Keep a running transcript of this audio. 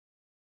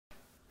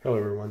Hello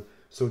everyone.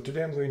 So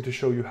today I'm going to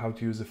show you how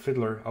to use a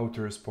Fiddler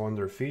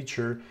Autoresponder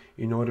feature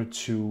in order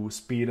to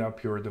speed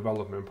up your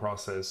development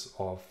process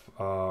of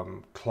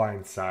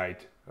client-side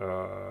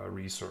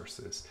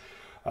resources.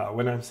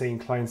 When I'm saying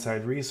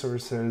client-side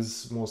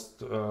resources,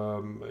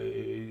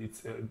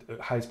 it's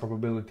highest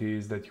probability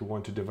is that you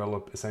want to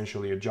develop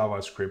essentially a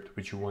JavaScript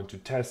which you want to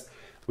test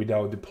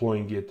without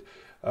deploying it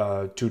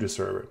to the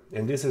server.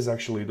 And this is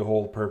actually the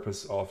whole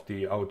purpose of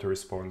the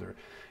autoresponder.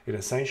 It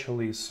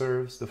essentially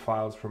serves the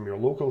files from your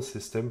local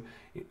system.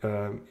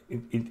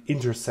 It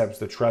intercepts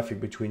the traffic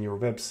between your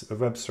web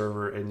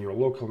server and your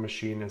local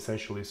machine,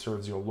 essentially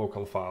serves your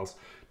local files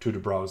to the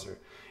browser.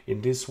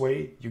 In this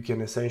way, you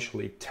can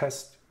essentially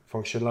test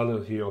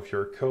functionality of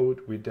your code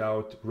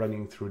without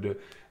running through the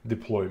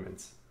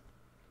deployments.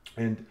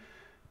 And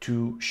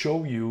to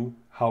show you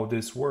how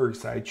this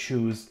works, I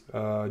choose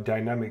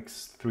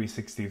Dynamics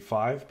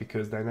 365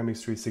 because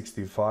Dynamics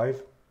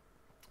 365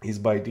 is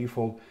by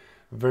default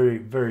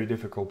very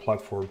difficult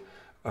platform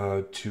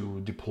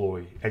to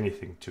deploy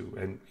anything to,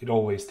 and it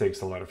always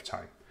takes a lot of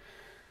time.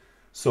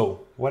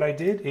 So what I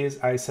did is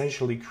I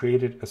essentially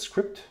created a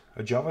script,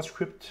 a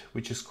JavaScript,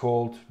 which is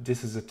called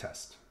This is a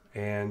Test.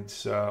 And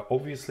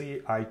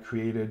obviously I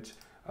created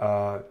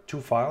two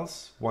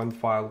files. One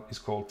file is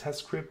called test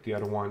script, the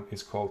other one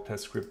is called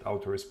test script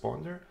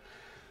autoresponder.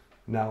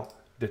 Now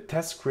the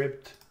test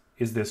script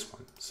is this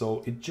one.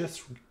 So it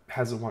just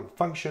has one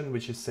function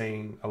which is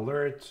saying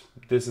alert.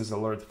 This is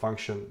alert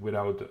function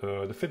without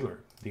the Fiddler.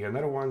 The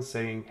another one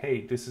saying,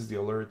 hey, this is the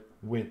alert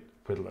with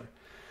Fiddler.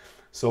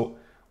 So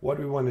what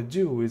we want to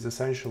do is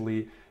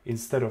essentially,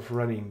 instead of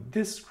running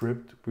this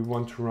script, we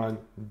want to run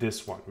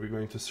this one. We're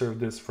going to serve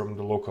this from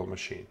the local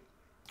machine.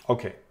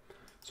 Okay,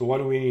 so what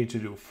do we need to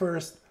do?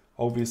 First,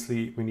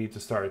 obviously, we need to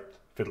start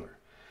Fiddler.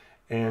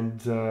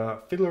 And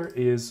Fiddler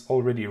is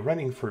already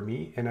running for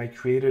me, and I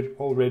created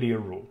already a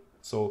rule.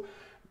 So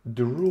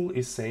the rule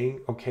is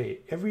saying, okay,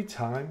 every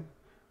time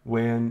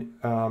when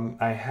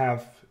I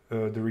have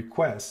the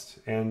request,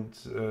 and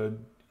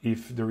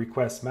if the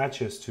request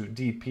matches to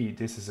DP,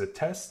 this is a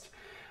test,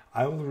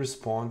 I will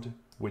respond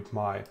with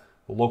my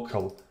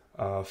local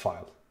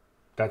file.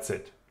 That's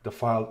it, the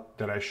file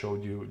that I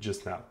showed you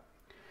just now.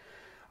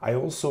 I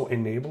also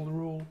enable the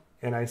rule,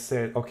 and I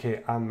said,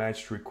 okay,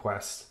 unmatched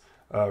request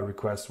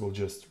will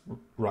just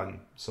run.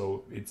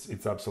 So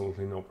it's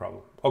absolutely no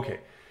problem. Okay.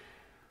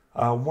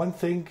 One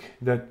thing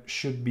that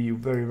should be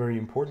very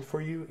important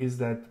for you is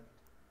that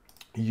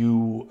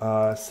you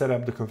set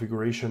up the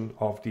configuration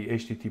of the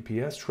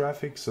HTTPS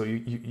traffic. So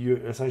you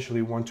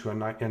essentially want to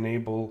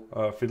enable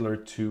Fiddler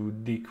to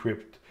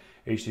decrypt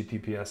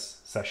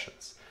HTTPS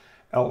sessions.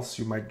 Else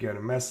you might get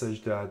a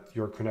message that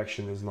your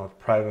connection is not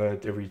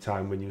private every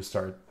time when you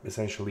start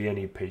essentially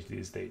any page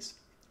these days.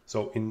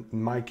 So in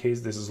my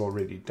case, this is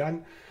already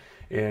done.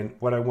 And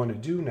what I want to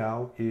do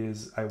now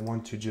is I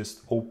want to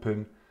just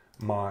open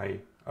my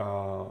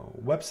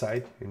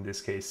website, in this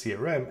case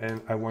CRM,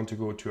 and I want to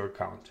go to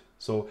account.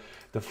 So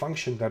the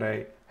function that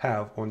I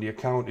have on the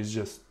account is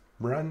just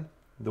run,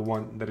 the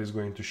one that is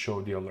going to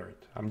show the alert.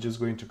 I'm just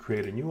going to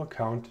create a new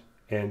account,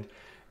 and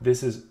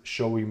this is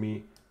showing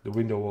me the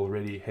window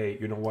already. Hey,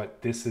 you know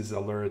what? This is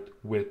alert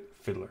with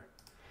Fiddler.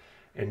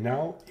 And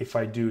now if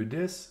I do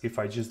this, if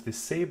I just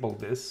disable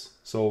this,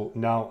 so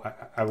now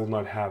I will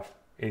not have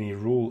any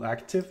rule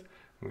active.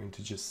 I'm going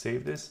to just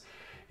save this.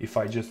 If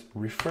I just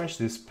refresh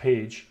this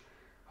page,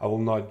 I will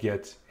not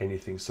get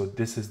anything. So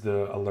this is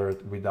the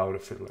alert without a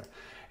Fiddler.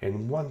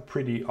 And one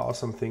pretty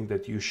awesome thing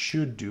that you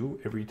should do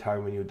every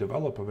time when you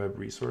develop a web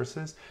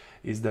resources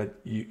is that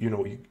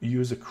you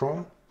use a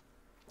Chrome.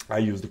 I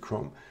use the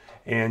Chrome.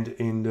 And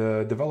in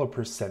the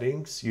developer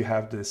settings, you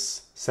have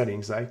this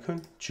settings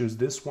icon. Choose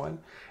this one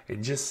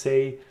and just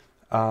say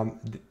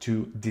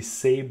to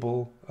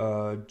disable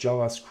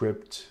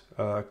JavaScript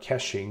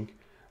caching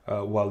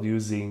while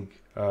using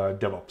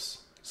DevOps.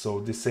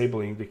 So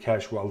disabling the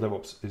cache while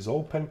DevOps is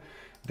open.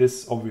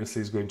 This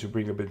obviously is going to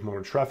bring a bit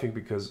more traffic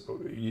because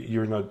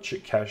you're not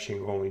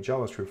caching only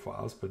JavaScript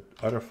files, but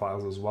other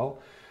files as well.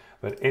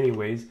 But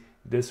anyways,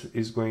 this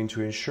is going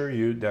to ensure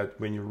you that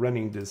when you're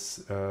running this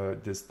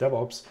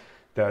DevOps,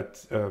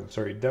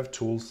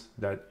 DevTools,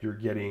 that you're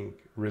getting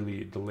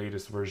really the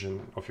latest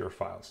version of your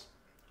files.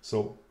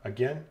 So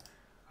again,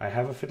 I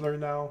have a Fiddler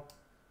now.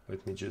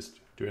 Let me just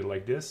do it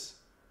like this.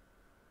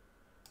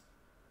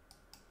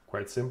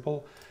 Quite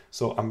simple.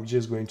 So I'm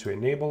just going to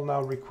enable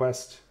now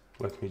request.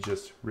 Let me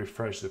just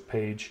refresh the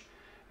page.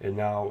 And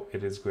now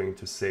it is going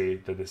to say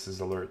that this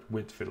is alert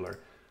with Fiddler.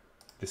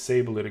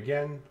 Disable it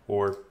again,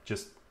 or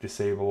just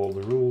disable all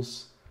the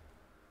rules,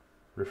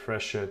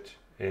 refresh it,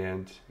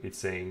 and it's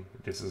saying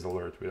this is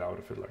alert without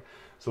a Fiddler.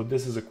 So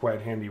this is a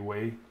quite handy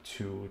way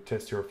to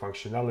test your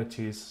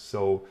functionalities.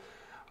 So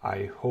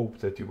I hope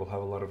that you will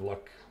have a lot of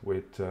luck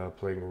with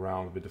playing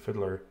around with the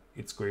Fiddler.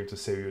 It's going to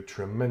save you a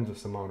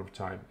tremendous amount of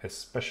time,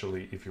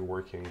 especially if you're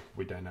working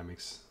with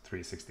Dynamics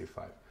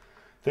 365.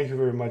 Thank you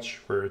very much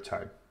for your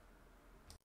time.